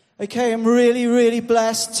Okay, I'm really, really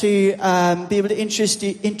blessed to be able to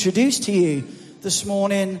introduce to you this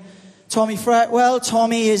morning Tommy Fretwell.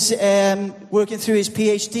 Tommy is working through his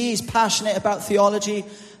PhD. He's passionate about theology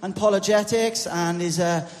and apologetics and is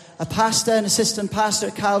a pastor, an assistant pastor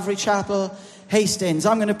at Calvary Chapel, Hastings.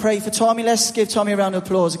 I'm going to pray for Tommy. Let's give Tommy a round of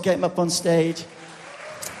applause and get him up on stage.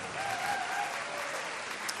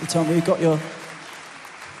 Hey, Tommy, we've got your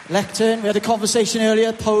lectern. We had a conversation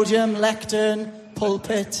earlier. Podium, lectern,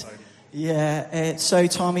 pulpit. Yeah, so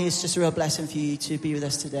Tommy, it's just a real blessing for you to be with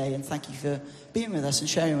us today, and thank you for being with us and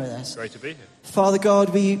sharing with us. Great to be here. Father God,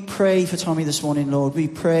 we pray for Tommy this morning, Lord. We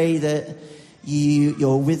pray that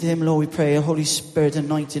you're with him, Lord. We pray a Holy Spirit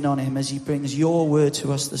anointing on him as he brings your word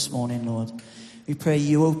to us this morning, Lord. We pray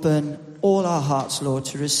you open all our hearts, Lord,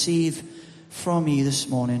 to receive from you this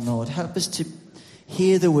morning, Lord. Help us to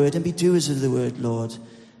hear the word and be doers of the word, Lord.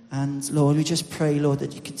 And Lord, we just pray, Lord,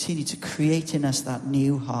 that you continue to create in us that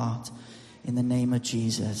new heart in the name of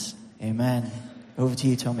Jesus. Amen. Over to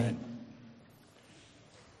you, Tommy.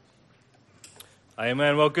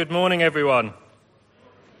 Amen. Well, good morning, everyone.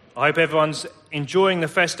 I hope everyone's enjoying the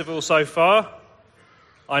festival so far.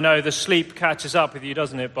 I know the sleep catches up with you,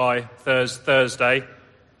 doesn't it, by Thursday?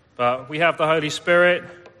 But we have the Holy Spirit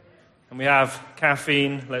and we have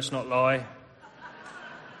caffeine, let's not lie.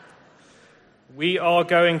 We are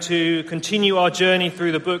going to continue our journey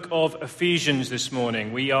through the book of Ephesians this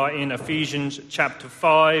morning. We are in Ephesians chapter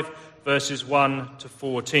 5, verses 1 to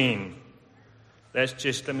 14.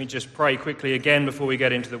 Let me just pray quickly again before we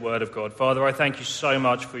get into the word of God. Father, I thank you so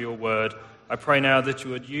much for your word. I pray now that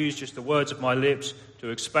you would use just the words of my lips to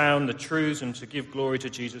expound the truths and to give glory to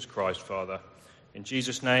Jesus Christ, Father. In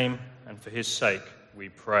Jesus' name and for his sake, we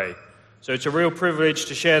pray. So it's a real privilege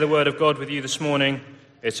to share the word of God with you this morning.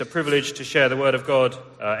 It's a privilege to share the word of God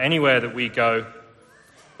anywhere that we go,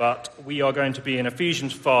 but we are going to be in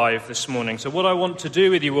Ephesians 5 this morning. So what I want to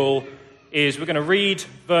do with you all is we're going to read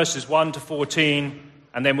verses 1 to 14,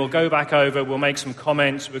 and then we'll go back over, we'll make some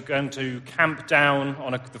comments, we're going to camp down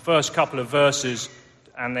on the first couple of verses,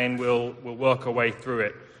 and then we'll work our way through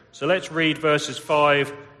it. So let's read verses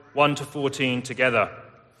 5, 1 to 14 together.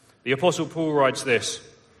 The Apostle Paul writes this: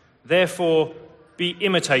 "Therefore, be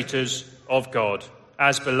imitators of God,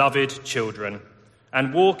 as beloved children,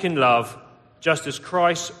 and walk in love, just as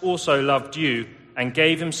Christ also loved you and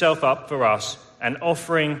gave himself up for us, an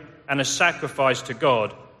offering and a sacrifice to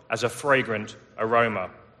God as a fragrant aroma.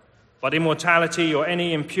 But immortality or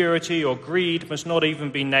any impurity or greed must not even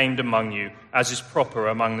be named among you, as is proper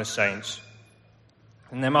among the saints.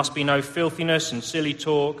 And there must be no filthiness and silly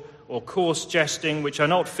talk or coarse jesting, which are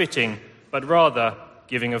not fitting, but rather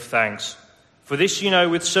giving of thanks. For this you know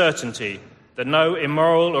with certainty, that no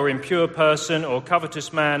immoral or impure person or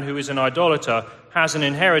covetous man who is an idolater has an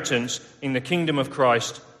inheritance in the kingdom of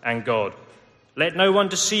Christ and God. Let no one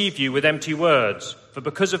deceive you with empty words, for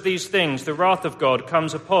because of these things the wrath of God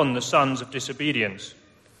comes upon the sons of disobedience.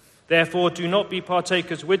 Therefore do not be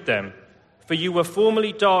partakers with them, for you were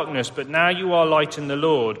formerly darkness, but now you are light in the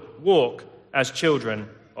Lord. Walk as children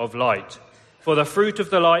of light. For the fruit of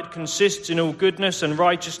the light consists in all goodness and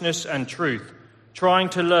righteousness and truth, trying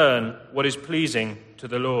to learn what is pleasing to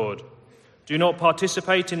the Lord. Do not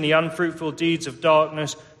participate in the unfruitful deeds of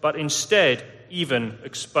darkness, but instead even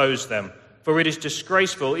expose them. For it is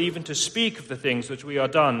disgraceful even to speak of the things which we are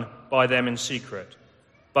done by them in secret.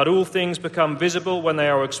 But all things become visible when they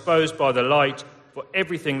are exposed by the light, for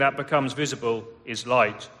everything that becomes visible is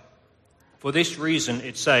light. For this reason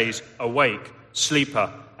it says, 'Awake,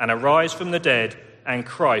 sleeper, and arise from the dead, and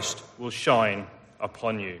Christ will shine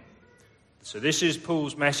upon you.'" So this is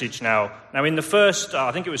Paul's message now. Now in the first,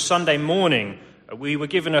 I think it was Sunday morning, we were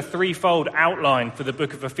given a threefold outline for the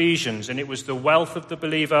book of Ephesians, and it was the wealth of the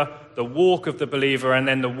believer, the walk of the believer, and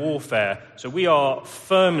then the warfare. So we are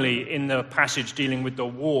firmly in the passage dealing with the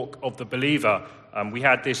walk of the believer. We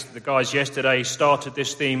had this, the guys yesterday started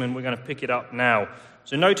this theme, and we're going to pick it up now.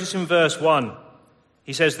 So notice in verse 1,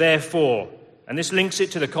 he says, "Therefore," and this links it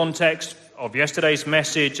to the context of yesterday's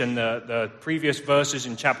message and the previous verses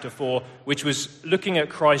in chapter 4, which was looking at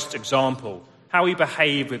Christ's example, how he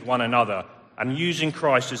behaved with one another, and using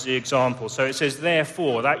Christ as the example. So it says,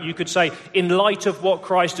 "Therefore," that you could say, in light of what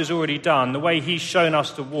Christ has already done, the way he's shown us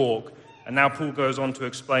to walk. And now Paul goes on to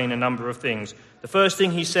explain a number of things. The first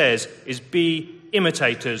thing he says is, be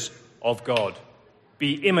imitators of God.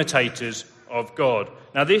 Be imitators of God.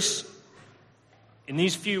 Now in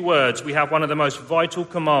these few words, we have one of the most vital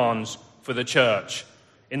commands for the church.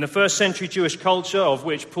 In the first century Jewish culture, of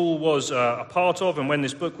which Paul was a part of, and when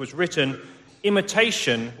this book was written,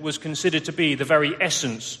 imitation was considered to be the very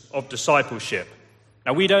essence of discipleship.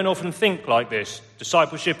 Now, we don't often think like this.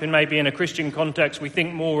 Discipleship, maybe in a Christian context, we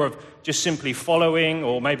think more of just simply following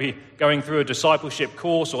or maybe going through a discipleship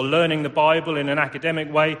course or learning the Bible in an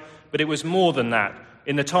academic way. But it was more than that.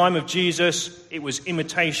 In the time of Jesus, it was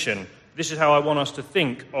imitation. This is how I want us to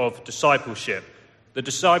think of discipleship.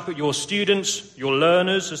 Your students, your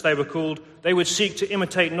learners, as they were called, they would seek to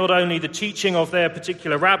imitate not only the teaching of their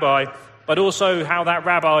particular rabbi, but also how that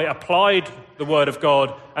rabbi applied the word of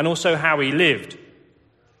God and also how he lived.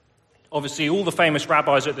 Obviously, all the famous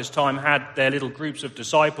rabbis at this time had their little groups of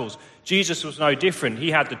disciples. Jesus was no different.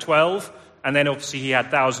 He had the 12, and then obviously he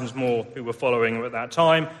had thousands more who were following him at that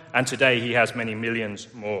time, and today he has many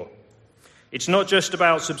millions more. It's not just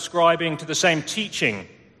about subscribing to the same teaching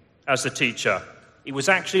as the teacher. It was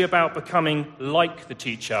actually about becoming like the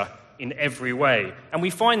teacher in every way. And we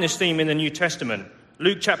find this theme in the New Testament.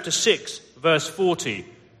 Luke chapter 6, verse 40,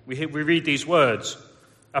 we read these words,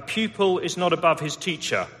 "A pupil is not above his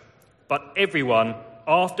teacher, but everyone,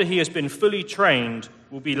 after he has been fully trained,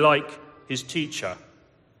 will be like his teacher."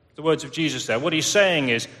 The words of Jesus there. What he's saying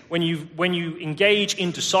is, when you engage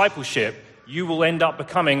in discipleship, you will end up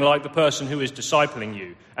becoming like the person who is discipling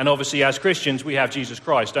you. And obviously, as Christians, we have Jesus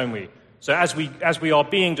Christ, don't we? So as we are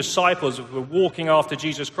being disciples, if we're walking after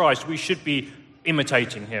Jesus Christ, we should be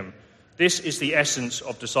imitating him. This is the essence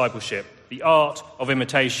of discipleship, the art of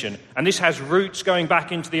imitation. And this has roots going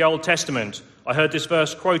back into the Old Testament. I heard this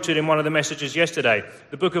verse quoted in one of the messages yesterday.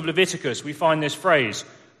 The book of Leviticus, we find this phrase,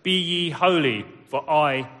 "Be ye holy, for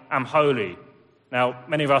I am holy." Now,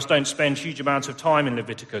 many of us don't spend huge amounts of time in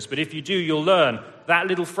Leviticus, but if you do, you'll learn that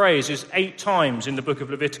little phrase is 8 times in the book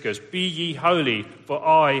of Leviticus. "Be ye holy, for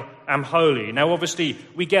I am holy." Now, obviously,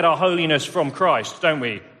 we get our holiness from Christ, don't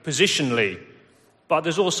we? Positionally. But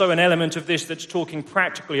there's also an element of this that's talking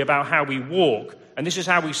practically about how we walk, and this is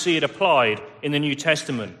how we see it applied in the New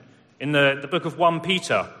Testament. In the book of 1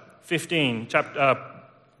 Peter 15,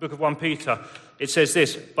 book of 1 Peter, it says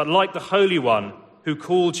this, "But like the Holy One who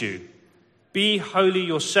called you, be holy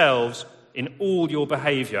yourselves in all your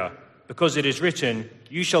behavior, because it is written,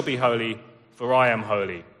 you shall be holy, for I am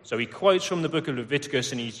holy." So he quotes from the book of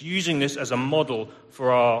Leviticus, and he's using this as a model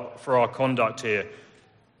for our conduct here.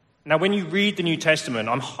 Now, when you read the New Testament,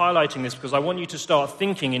 I'm highlighting this because I want you to start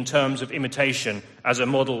thinking in terms of imitation as a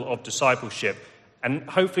model of discipleship. And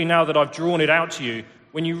hopefully now that I've drawn it out to you,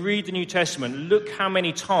 when you read the New Testament, look how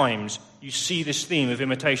many times you see this theme of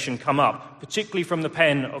imitation come up, particularly from the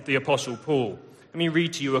pen of the Apostle Paul. Let me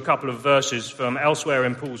read to you a couple of verses from elsewhere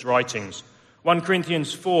in Paul's writings. 1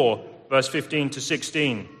 Corinthians 4, verse 15 to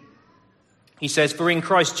 16. He says, "For in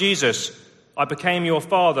Christ Jesus I became your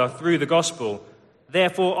father through the gospel.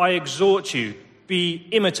 Therefore I exhort you, be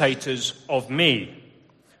imitators of me."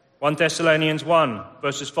 1 Thessalonians 1,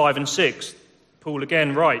 verses 5 and 6. Paul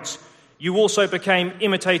again writes, "You also became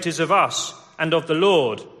imitators of us and of the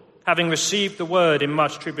Lord, having received the word in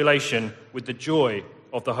much tribulation with the joy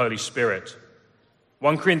of the Holy Spirit."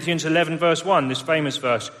 1 Corinthians 11, verse 1, this famous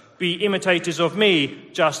verse, "Be imitators of me,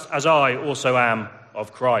 just as I also am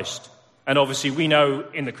of Christ." And obviously we know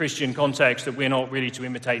in the Christian context that we're not really to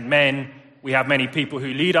imitate men. We have many people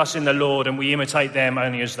who lead us in the Lord, and we imitate them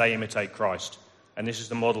only as they imitate Christ. And this is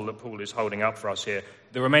the model that Paul is holding up for us here.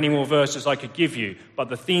 There are many more verses I could give you, but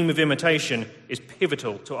the theme of imitation is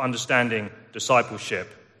pivotal to understanding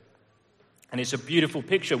discipleship. And it's a beautiful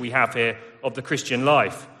picture we have here of the Christian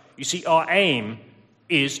life. You see, our aim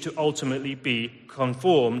is to ultimately be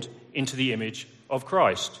conformed into the image of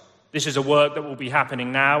Christ. This is a work that will be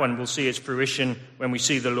happening now, and we'll see its fruition when we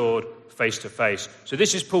see the Lord face to face. So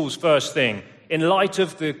this is Paul's first thing. In light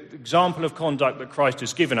of the example of conduct that Christ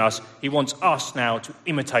has given us, he wants us now to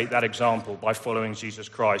imitate that example by following Jesus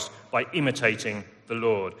Christ, by imitating the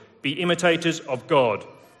Lord. Be imitators of God.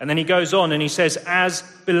 And then he goes on and he says, "As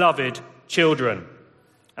beloved children."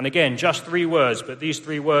 And again, just 3 words, but these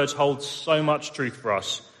 3 words hold so much truth for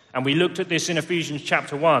us. And we looked at this in Ephesians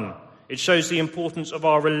chapter 1. It shows the importance of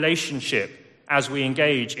our relationship as we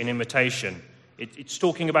engage in imitation. It's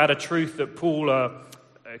talking about a truth that Paul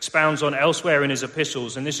expounds on elsewhere in his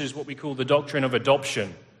epistles, and this is what we call the doctrine of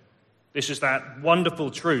adoption. This is that wonderful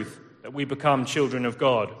truth that we become children of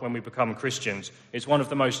God when we become Christians. It's one of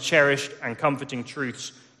the most cherished and comforting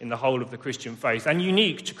truths in the whole of the Christian faith, and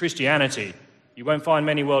unique to Christianity. You won't find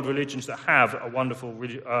many world religions that have a wonderful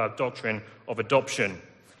doctrine of adoption.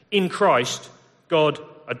 In Christ, God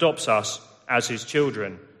adopts us as his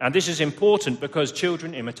children. And this is important because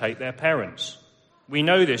children imitate their parents. We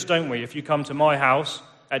know this, don't we? If you come to my house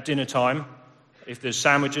at dinner time, if there's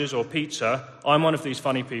sandwiches or pizza, I'm one of these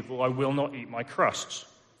funny people. I will not eat my crusts.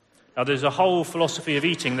 Now, there's a whole philosophy of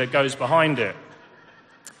eating that goes behind it.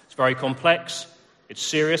 It's very complex. It's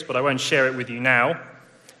serious, but I won't share it with you now.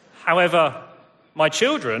 However, my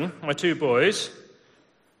children, my two boys,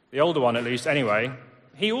 the older one at least anyway,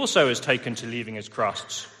 he also has taken to leaving his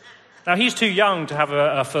crusts. Now, he's too young to have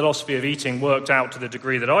a philosophy of eating worked out to the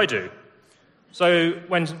degree that I do. So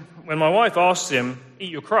when my wife asks him,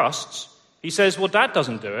 eat your crusts, he says, well, Dad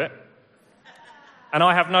doesn't do it. And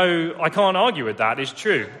I can't argue with that. It's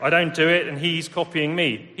true. I don't do it, and he's copying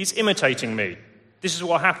me. He's imitating me. This is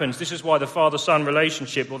what happens. This is why the father-son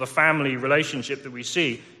relationship or the family relationship that we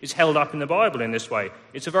see is held up in the Bible in this way.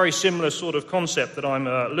 It's a very similar sort of concept that I'm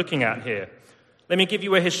looking at here. Let me give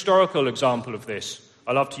you a historical example of this.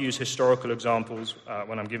 I love to use historical examples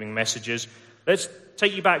when I'm giving messages. Let's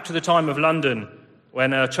take you back to the time of London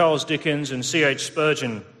when Charles Dickens and C.H.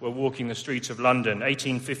 Spurgeon were walking the streets of London,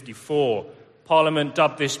 1854. Parliament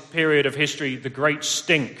dubbed this period of history the Great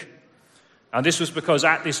Stink. And this was because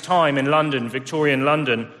at this time in London, Victorian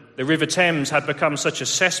London, the River Thames had become such a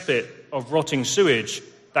cesspit of rotting sewage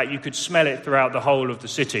that you could smell it throughout the whole of the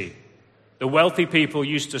city. The wealthy people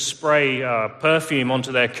used to spray perfume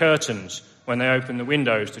onto their curtains when they opened the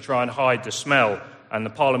windows to try and hide the smell, and the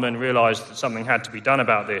Parliament realised that something had to be done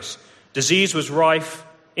about this. Disease was rife.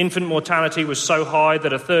 Infant mortality was so high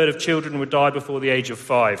that a third of children would die before the age of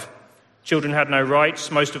 5. Children had no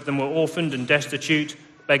rights. Most of them were orphaned and destitute,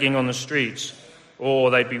 begging on the streets. Or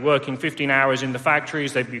they'd be working 15 hours in the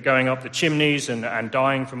factories, they'd be going up the chimneys and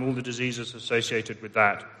dying from all the diseases associated with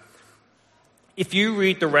that. If you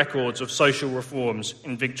read the records of social reforms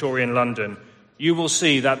in Victorian London, you will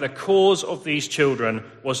see that the cause of these children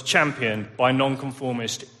was championed by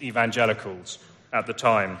nonconformist evangelicals at the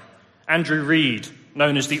time. Andrew Reid,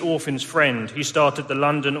 known as the Orphan's Friend, he started the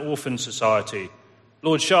London Orphan Society.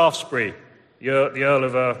 Lord Shaftesbury, the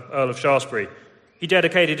Earl of Shaftesbury, he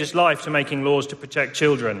dedicated his life to making laws to protect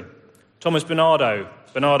children. Thomas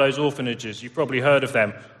Bernardo's orphanages, you've probably heard of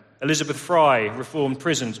them. Elizabeth Fry reformed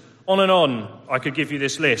prisons. On and on, I could give you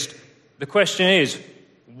this list. The question is,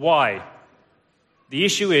 why? The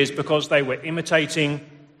issue is because they were imitating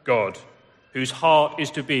God, whose heart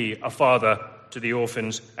is to be a father to the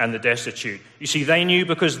orphans and the destitute. You see, they knew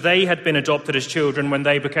because they had been adopted as children when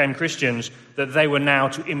they became Christians that they were now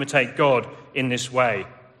to imitate God in this way.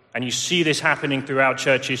 And you see this happening throughout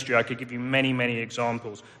church history. I could give you many, many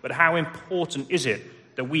examples. But how important is it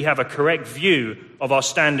that we have a correct view of our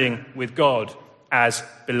standing with God as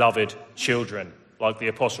beloved children, like the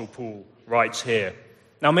Apostle Paul writes here?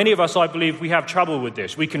 Now, many of us, I believe, we have trouble with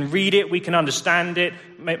this. We can read it, we can understand it,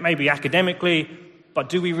 maybe academically, but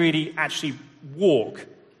do we really actually walk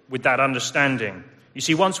with that understanding? You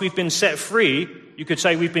see, once we've been set free, you could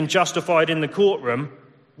say we've been justified in the courtroom,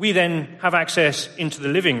 we then have access into the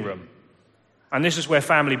living room. And this is where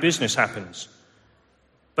family business happens.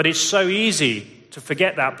 But it's so easy to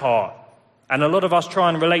forget that part. And a lot of us try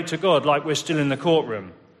and relate to God like we're still in the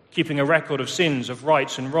courtroom, keeping a record of sins, of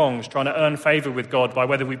rights and wrongs, trying to earn favour with God by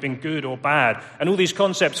whether we've been good or bad. And all these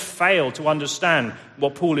concepts fail to understand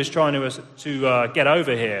what Paul is trying to get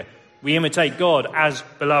over here. We imitate God as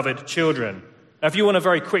beloved children. Now, if you want a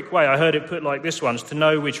very quick way, I heard it put like this once, to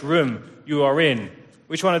know which room you are in.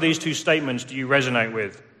 Which one of these two statements do you resonate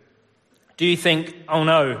with? Do you think, oh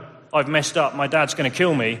no, I've messed up, my dad's going to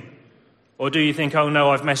kill me? Or do you think, oh no,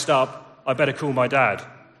 I've messed up, I better call my dad?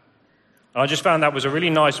 And I just found that was a really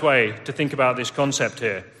nice way to think about this concept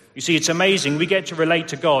here. You see, it's amazing. We get to relate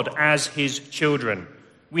to God as his children.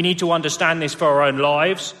 We need to understand this for our own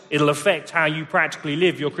lives. It'll affect how you practically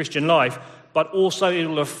live your Christian life, but also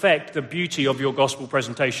it'll affect the beauty of your gospel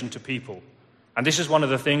presentation to people. And this is one of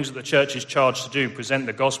the things that the church is charged to do, present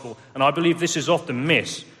the gospel. And I believe this is often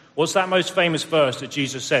missed. What's that most famous verse that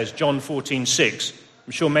Jesus says? John 14:6.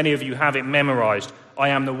 I'm sure many of you have it memorized. I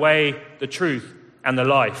am the way, the truth, and the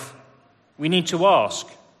life. We need to ask,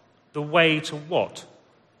 the way to what?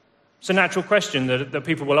 It's a natural question that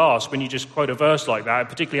people will ask when you just quote a verse like that,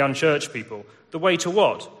 particularly unchurched people. The way to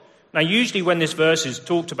what? Now, usually when this verse is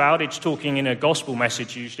talked about, it's talking in a gospel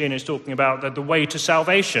message usually, and it's talking about the way to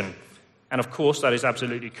salvation. And of course, that is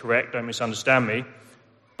absolutely correct, don't misunderstand me.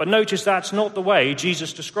 But notice that's not the way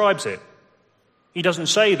Jesus describes it. He doesn't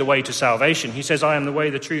say the way to salvation. He says, I am the way,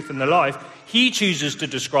 the truth, and the life. He chooses to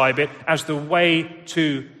describe it as the way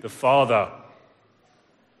to the Father.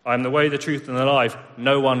 I am the way, the truth, and the life.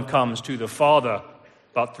 No one comes to the Father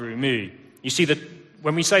but through me. You see, that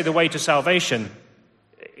when we say the way to salvation,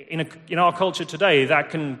 in our culture today, that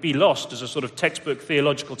can be lost as a sort of textbook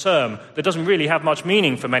theological term that doesn't really have much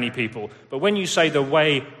meaning for many people. But when you say the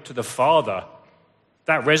way to the Father,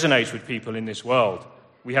 that resonates with people in this world.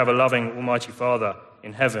 We have a loving Almighty Father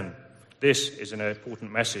in heaven. This is an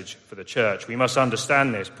important message for the church. We must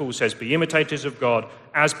understand this. Paul says, be imitators of God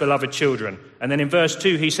as beloved children. And then in verse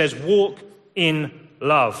 2, he says, walk in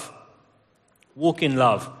love. Walk in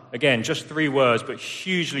love. Again, just 3 words, but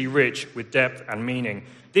hugely rich with depth and meaning.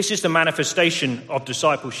 This is the manifestation of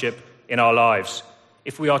discipleship in our lives,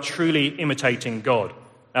 if we are truly imitating God.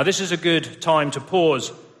 Now, this is a good time to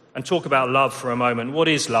pause and talk about love for a moment. What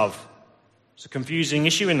is love? It's a confusing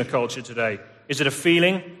issue in the culture today. Is it a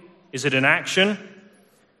feeling? Is it an action?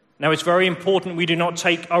 Now, it's very important we do not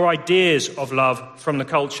take our ideas of love from the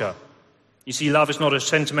culture. You see, love is not a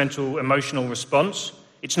sentimental, emotional response.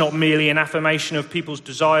 It's not merely an affirmation of people's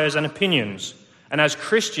desires and opinions. And as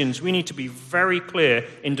Christians, we need to be very clear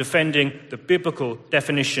in defending the biblical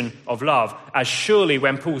definition of love, as surely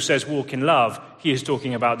when Paul says walk in love, he is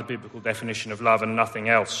talking about the biblical definition of love and nothing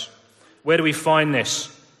else. Where do we find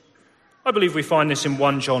this? I believe we find this in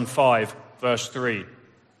 1 John 5, verse 3.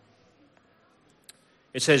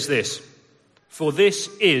 It says this, for this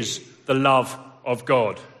is the love of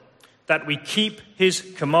God, that we keep his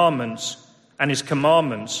commandments, and his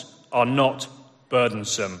commandments are not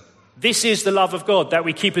burdensome. This is the love of God, that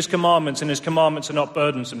we keep his commandments, and his commandments are not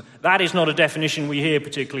burdensome. That is not a definition we hear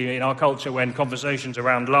particularly in our culture when conversations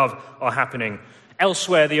around love are happening.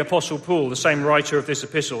 Elsewhere, the Apostle Paul, the same writer of this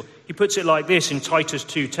epistle, he puts it like this in Titus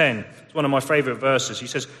 2:10. It's one of my favorite verses. He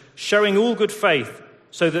says, showing all good faith,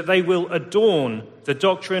 so that they will adorn the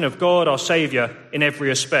doctrine of God our Saviour in every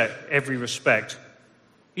respect.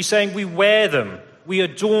 He's saying we wear them. We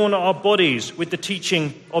adorn our bodies with the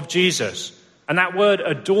teaching of Jesus. And that word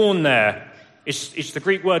adorn there, it's the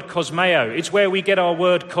Greek word kosmeo. It's where we get our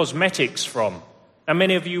word cosmetics from. And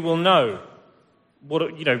many of you will know.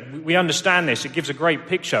 We understand this. It gives a great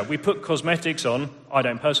picture. We put cosmetics on. I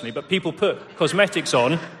don't personally, but people put cosmetics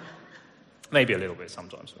on. Maybe a little bit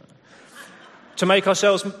sometimes. To make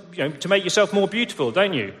ourselves, to make yourself more beautiful,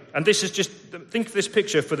 don't you? And this is just, think of this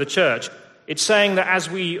picture for the church. It's saying that as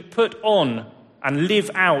we put on and live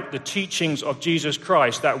out the teachings of Jesus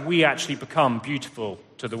Christ, that we actually become beautiful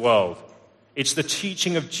to the world. It's the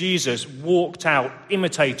teaching of Jesus walked out,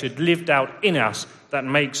 imitated, lived out in us that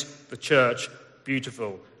makes the church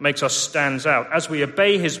beautiful, makes us stand out. As we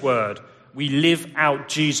obey his word, we live out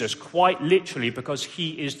Jesus quite literally because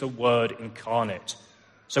he is the Word incarnate.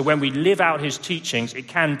 So when we live out his teachings, it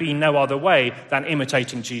can be no other way than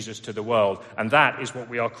imitating Jesus to the world. And that is what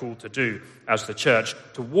we are called to do as the church.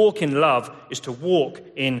 To walk in love is to walk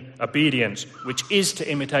in obedience, which is to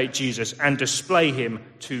imitate Jesus and display him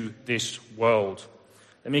to this world.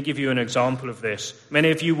 Let me give you an example of this.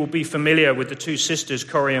 Many of you will be familiar with the 2 sisters,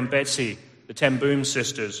 Corrie and Betsy, the Ten Boom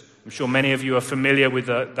sisters. I'm sure many of you are familiar with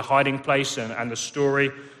the hiding place and the story.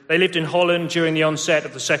 They lived in Holland during the onset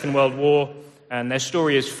of the Second World War. And their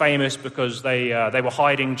story is famous because they were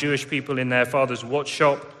hiding Jewish people in their father's watch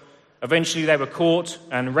shop. Eventually they were caught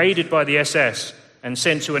and raided by the SS and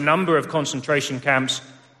sent to a number of concentration camps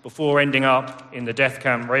before ending up in the death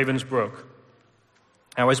camp Ravensbrück.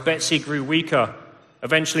 Now, as Betsy grew weaker,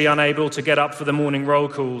 eventually unable to get up for the morning roll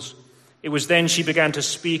calls, it was then she began to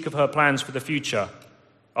speak of her plans for the future.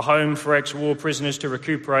 A home for ex-war prisoners to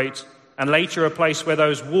recuperate, and later a place where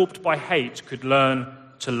those warped by hate could learn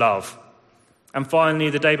to love. And finally,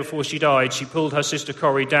 the day before she died, she pulled her sister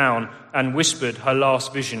Corrie down and whispered her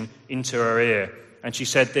last vision into her ear. And she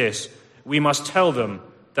said this, "We must tell them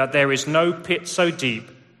that there is no pit so deep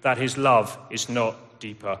that his love is not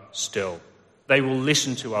deeper still. They will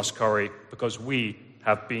listen to us, Corrie, because we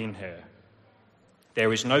have been here.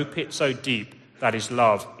 There is no pit so deep that his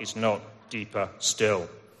love is not deeper still."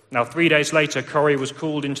 Now, 3 days later, Corrie was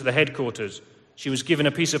called into the headquarters. She was given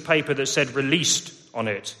a piece of paper that said "released" on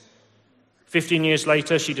it. 15 years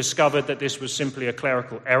later, she discovered that this was simply a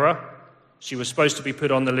clerical error. She was supposed to be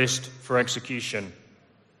put on the list for execution.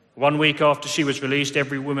 1 week after she was released,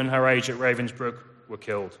 every woman her age at Ravensbrück were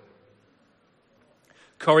killed.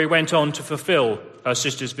 Corrie went on to fulfill her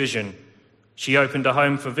sister's vision. She opened a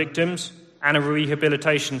home for victims and a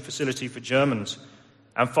rehabilitation facility for Germans.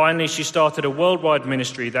 And finally, she started a worldwide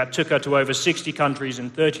ministry that took her to over 60 countries in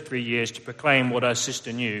 33 years to proclaim what her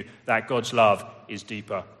sister knew, that God's love is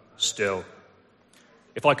deeper still.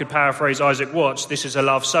 If I could paraphrase Isaac Watts, this is a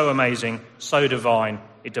love so amazing, so divine,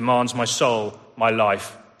 it demands my soul, my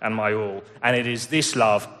life, and my all. And it is this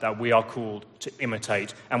love that we are called to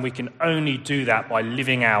imitate. And we can only do that by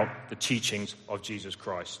living out the teachings of Jesus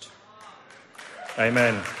Christ.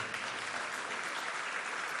 Amen.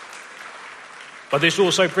 But this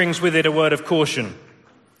also brings with it a word of caution.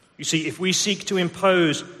 You see, if we seek to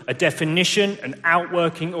impose a definition, an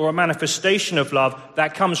outworking, or a manifestation of love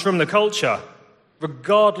that comes from the culture,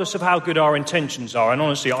 regardless of how good our intentions are. And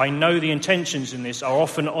honestly, I know the intentions in this are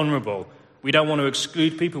often honourable. We don't want to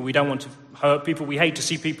exclude people. We don't want to hurt people. We hate to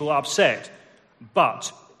see people upset.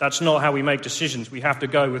 But that's not how we make decisions. We have to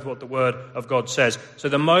go with what the Word of God says. So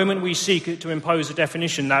the moment we seek to impose a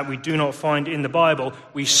definition that we do not find in the Bible,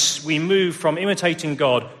 we move from imitating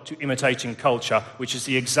God to imitating culture, which is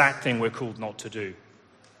the exact thing we're called not to do.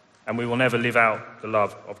 And we will never live out the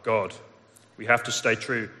love of God. We have to stay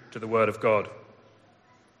true to the Word of God.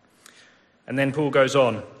 And then Paul goes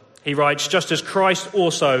on. He writes, just as Christ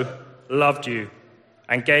also loved you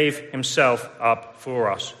and gave himself up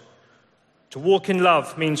for us. To walk in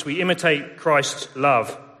love means we imitate Christ's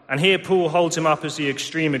love. And here Paul holds him up as the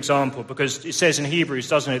extreme example, because it says in Hebrews,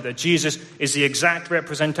 doesn't it, that Jesus is the exact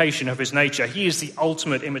representation of his nature. He is the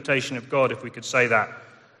ultimate imitation of God, if we could say that.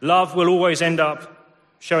 Love will always end up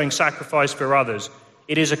showing sacrifice for others.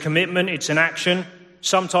 It is a commitment, it's an action.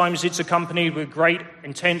 Sometimes it's accompanied with great,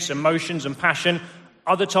 intense emotions and passion.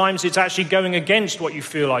 Other times it's actually going against what you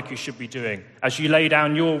feel like you should be doing as you lay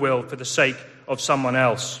down your will for the sake of someone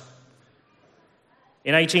else.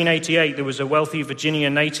 In 1888, there was a wealthy Virginia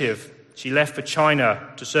native. She left for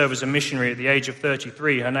China to serve as a missionary at the age of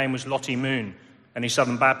 33. Her name was Lottie Moon. Any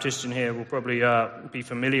Southern Baptists in here will probably be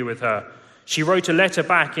familiar with her. She wrote a letter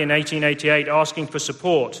back in 1888 asking for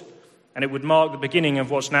support, and it would mark the beginning of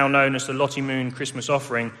what's now known as the Lottie Moon Christmas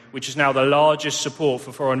Offering, which is now the largest support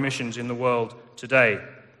for foreign missions in the world today.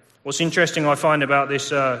 What's interesting I find about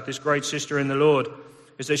this great sister in the Lord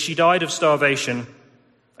is that she died of starvation,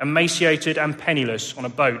 emaciated and penniless on a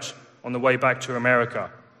boat on the way back to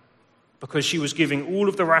America, because she was giving all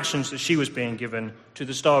of the rations that she was being given to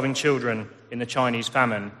the starving children in the Chinese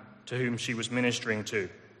famine to whom she was ministering to.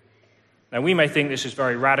 Now, we may think this is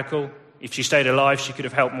very radical. If she stayed alive, she could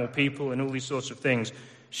have helped more people and all these sorts of things.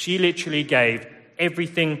 She literally gave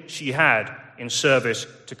everything she had in service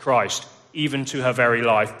to Christ, even to her very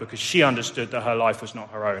life, because she understood that her life was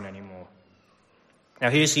not her own anymore. Now,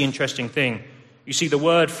 here's the interesting thing. You see, the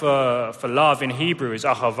word for love in Hebrew is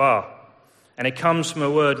ahava, and it comes from a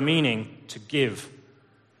word meaning to give.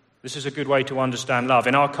 This is a good way to understand love.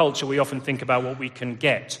 In our culture, we often think about what we can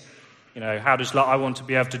get. You know, how does love, I want to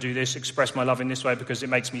be able to do this, express my love in this way because it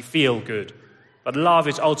makes me feel good. But love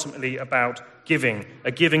is ultimately about giving,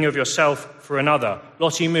 a giving of yourself for another.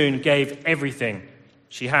 Lottie Moon gave everything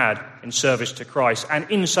she had in service to Christ.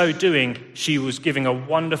 And in so doing, she was giving a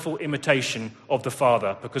wonderful imitation of the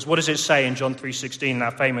Father. Because what does it say in John 3:16,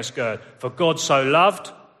 that famous word? For God so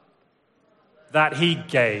loved that he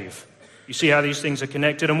gave. You see how these things are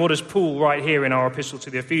connected? And what does Paul write here in our epistle to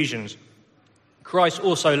the Ephesians? Christ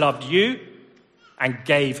also loved you and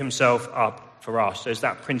gave himself up for us. There's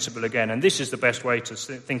that principle again. And this is the best way to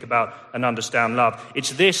think about and understand love. It's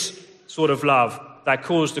this sort of love that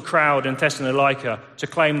caused the crowd in Thessalonica to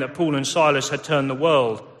claim that Paul and Silas had turned the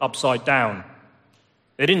world upside down.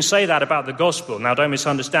 They didn't say that about the gospel. Now, don't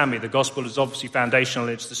misunderstand me. The gospel is obviously foundational.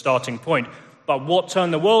 It's the starting point. But what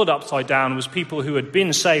turned the world upside down was people who had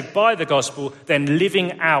been saved by the gospel, then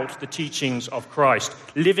living out the teachings of Christ,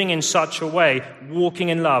 living in such a way, walking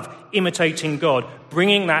in love, imitating God,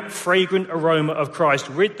 bringing that fragrant aroma of Christ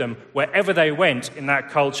with them wherever they went in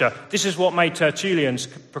that culture. This is what made Tertullian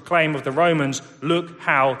proclaim of the Romans, look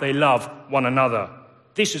how they love one another.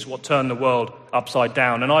 This is what turned the world upside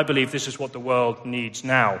down, and I believe this is what the world needs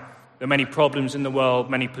now. There are many problems in the world,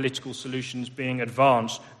 many political solutions being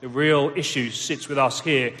advanced. The real issue sits with us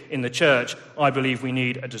here in the church. I believe we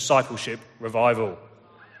need a discipleship revival.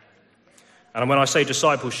 And when I say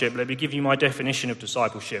discipleship, let me give you my definition of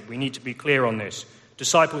discipleship. We need to be clear on this.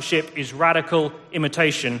 Discipleship is radical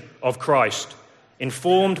imitation of Christ,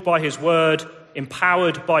 informed by his word,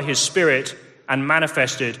 empowered by his spirit, and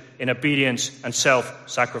manifested in obedience and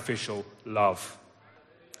self-sacrificial love.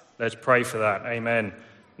 Let's pray for that. Amen.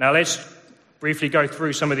 Now let's briefly go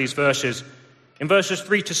through some of these verses. In verses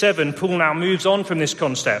 3-7, Paul now moves on from this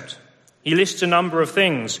concept. He lists a number of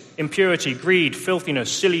things: impurity, greed,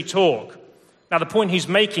 filthiness, silly talk. Now the point he's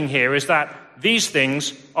making here is that these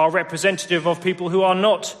things are representative of people who are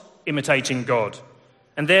not imitating God.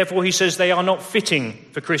 And therefore, he says, they are not fitting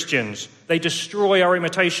for Christians. They destroy our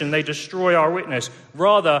imitation. They destroy our witness.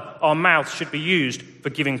 Rather, our mouth should be used for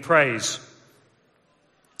giving praise.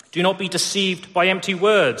 Do not be deceived by empty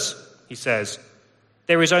words, he says.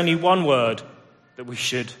 There is only one word that we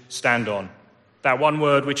should stand on. That one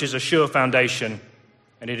word which is a sure foundation,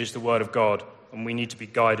 and it is the word of God. And we need to be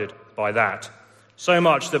guided by that. So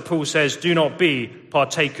much that Paul says, do not be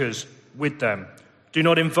partakers with them. Do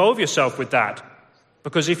not involve yourself with that.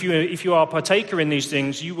 Because if you are a partaker in these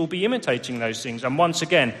things, you will be imitating those things. And once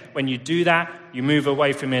again, when you do that, you move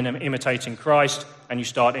away from imitating Christ and you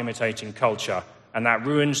start imitating culture. And that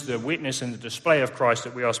ruins the witness and the display of Christ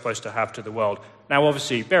that we are supposed to have to the world. Now,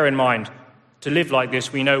 obviously, bear in mind, to live like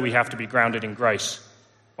this, we know we have to be grounded in grace.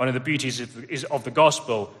 One of the beauties of the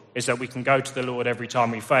gospel is that we can go to the Lord every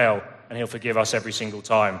time we fail, and he'll forgive us every single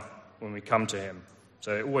time when we come to him.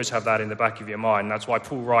 So always have that in the back of your mind. That's why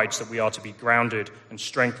Paul writes that we are to be grounded and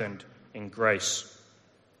strengthened in grace.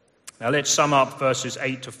 Now let's sum up verses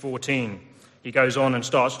 8 to 14. He goes on and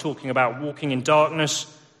starts talking about walking in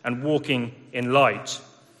darkness and walking in light.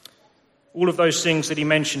 All of those things that he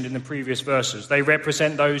mentioned in the previous verses, they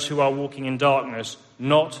represent those who are walking in darkness,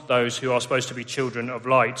 not those who are supposed to be children of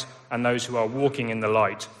light and those who are walking in the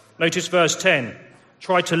light. Notice verse 10.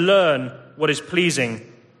 Try to learn what is pleasing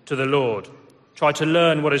to the Lord. Try to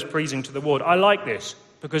learn what is pleasing to the Lord. I like this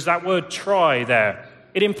because that word try there,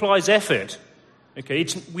 it implies effort. Okay,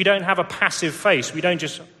 we don't have a passive faith. We don't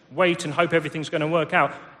just wait and hope everything's going to work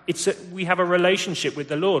out. We have a relationship with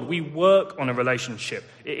the Lord. We work on a relationship.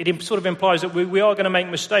 It sort of implies that we are going to make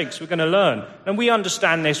mistakes. We're going to learn. And we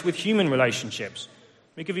understand this with human relationships.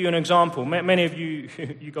 Let me give you an example. Many of you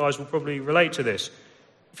guys will probably relate to this.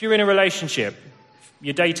 If you're in a relationship,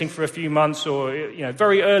 you're dating for a few months or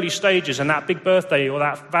very early stages, and that big birthday or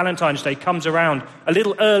that Valentine's Day comes around a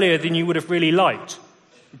little earlier than you would have really liked.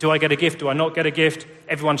 Do I get a gift? Do I not get a gift?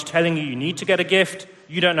 Everyone's telling you need to get a gift.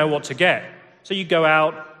 You don't know what to get. So you go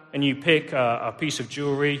out and you pick a piece of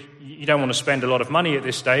jewelry. You don't want to spend a lot of money at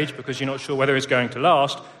this stage because you're not sure whether it's going to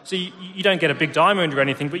last. So you don't get a big diamond or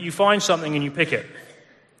anything, but you find something and you pick it.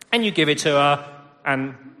 And you give it to her,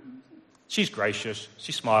 and she's gracious.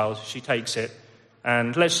 She smiles. She takes it.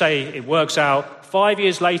 And let's say it works out. 5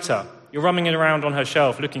 years later, you're rummaging around on her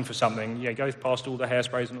shelf looking for something. You go past all the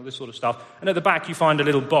hairsprays and all this sort of stuff. And at the back, you find a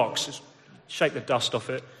little box. Just shake the dust off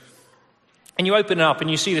it. And you open it up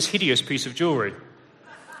and you see this hideous piece of jewelry.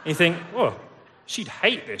 And you think, oh, she'd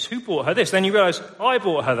hate this. Who bought her this? Then you realise, I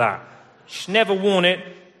bought her that. She's never worn it.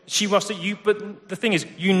 She must have, but the thing is,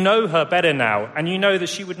 you know her better now. And you know that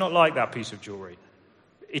she would not like that piece of jewelry.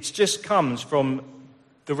 It just comes from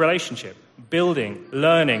the relationship. Building,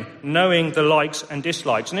 learning, knowing the likes and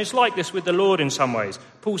dislikes. And it's like this with the Lord in some ways.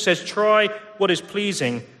 Paul says, try to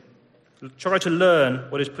learn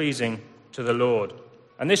what is pleasing to the Lord.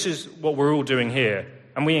 And this is what we're all doing here.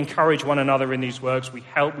 And we encourage one another in these works. We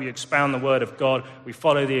help, we expound the word of God. We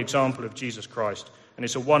follow the example of Jesus Christ. And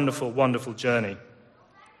it's a wonderful, wonderful journey.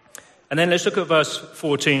 And then let's look at verse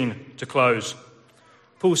 14 to close.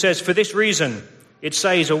 Paul says, for this reason, it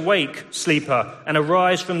says, awake, sleeper, and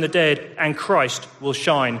arise from the dead, and Christ will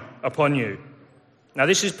shine upon you. Now,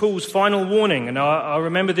 this is Paul's final warning, and I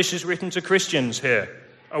remember this is written to Christians here.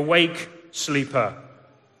 Awake, sleeper.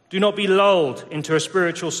 Do not be lulled into a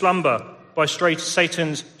spiritual slumber by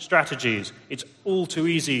Satan's strategies. It's all too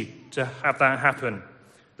easy to have that happen.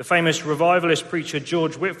 The famous revivalist preacher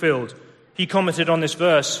George Whitefield, he commented on this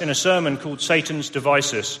verse in a sermon called Satan's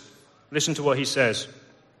Devices. Listen to what he says.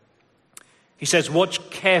 He says,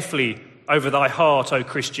 watch carefully over thy heart, O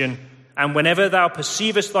Christian, and whenever thou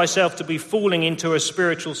perceivest thyself to be falling into a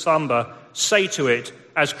spiritual slumber, say to it,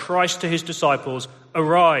 as Christ to his disciples,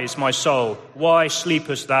 arise, my soul, why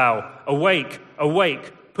sleepest thou? Awake,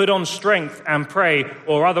 awake, put on strength and pray,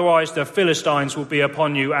 or otherwise the Philistines will be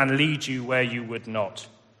upon you and lead you where you would not.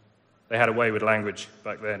 They had a way with language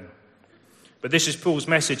back then. But this is Paul's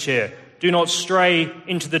message here. Do not stray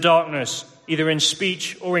into the darkness, either in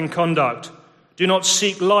speech or in conduct. Do not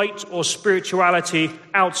seek light or spirituality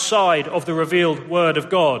outside of the revealed word of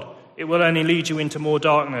God. It will only lead you into more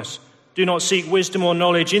darkness. Do not seek wisdom or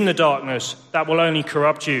knowledge in the darkness. That will only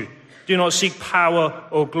corrupt you. Do not seek power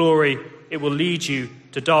or glory. It will lead you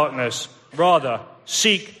to darkness. Rather,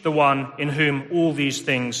 seek the one in whom all these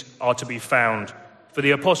things are to be found. For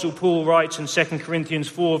the Apostle Paul writes in 2 Corinthians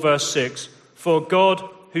 4, verse 6, for God,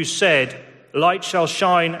 who said, light shall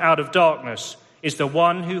shine out of darkness, is the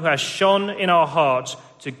one who has shone in our hearts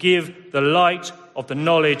to give the light of the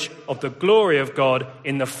knowledge of the glory of God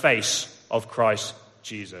in the face of Christ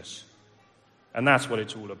Jesus. And that's what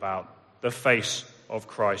it's all about, the face of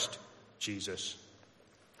Christ Jesus.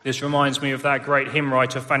 This reminds me of that great hymn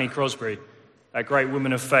writer, Fanny Crosby, that great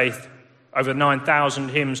woman of faith, over 9,000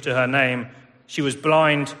 hymns to her name. She was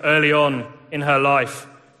blind early on in her life.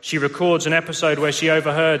 She records an episode where she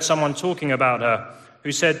overheard someone talking about her,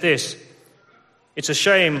 who said this, it's a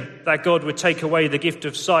shame that God would take away the gift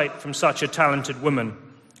of sight from such a talented woman.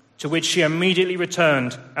 To which she immediately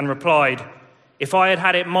returned and replied, if I had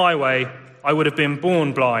had it my way, I would have been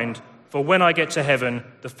born blind, For when I get to heaven,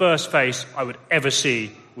 the first face I would ever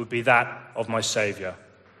see would be that of my Saviour.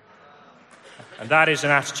 And that is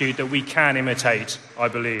an attitude that we can imitate, I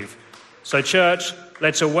believe. So church,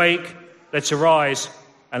 let's awake, let's arise,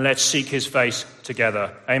 and let's seek his face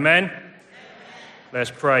together. Amen?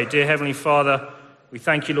 Let's pray. Dear Heavenly Father, we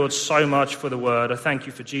thank you, Lord, so much for the word. I thank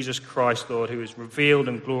you for Jesus Christ, Lord, who is revealed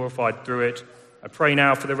and glorified through it. I pray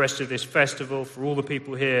now for the rest of this festival, for all the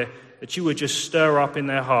people here, that you would just stir up in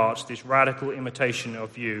their hearts this radical imitation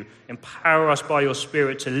of you. Empower us by your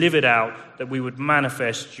Spirit to live it out, that we would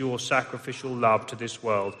manifest your sacrificial love to this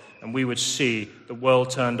world, and we would see the world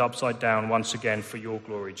turned upside down once again for your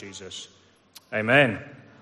glory, Jesus. Amen.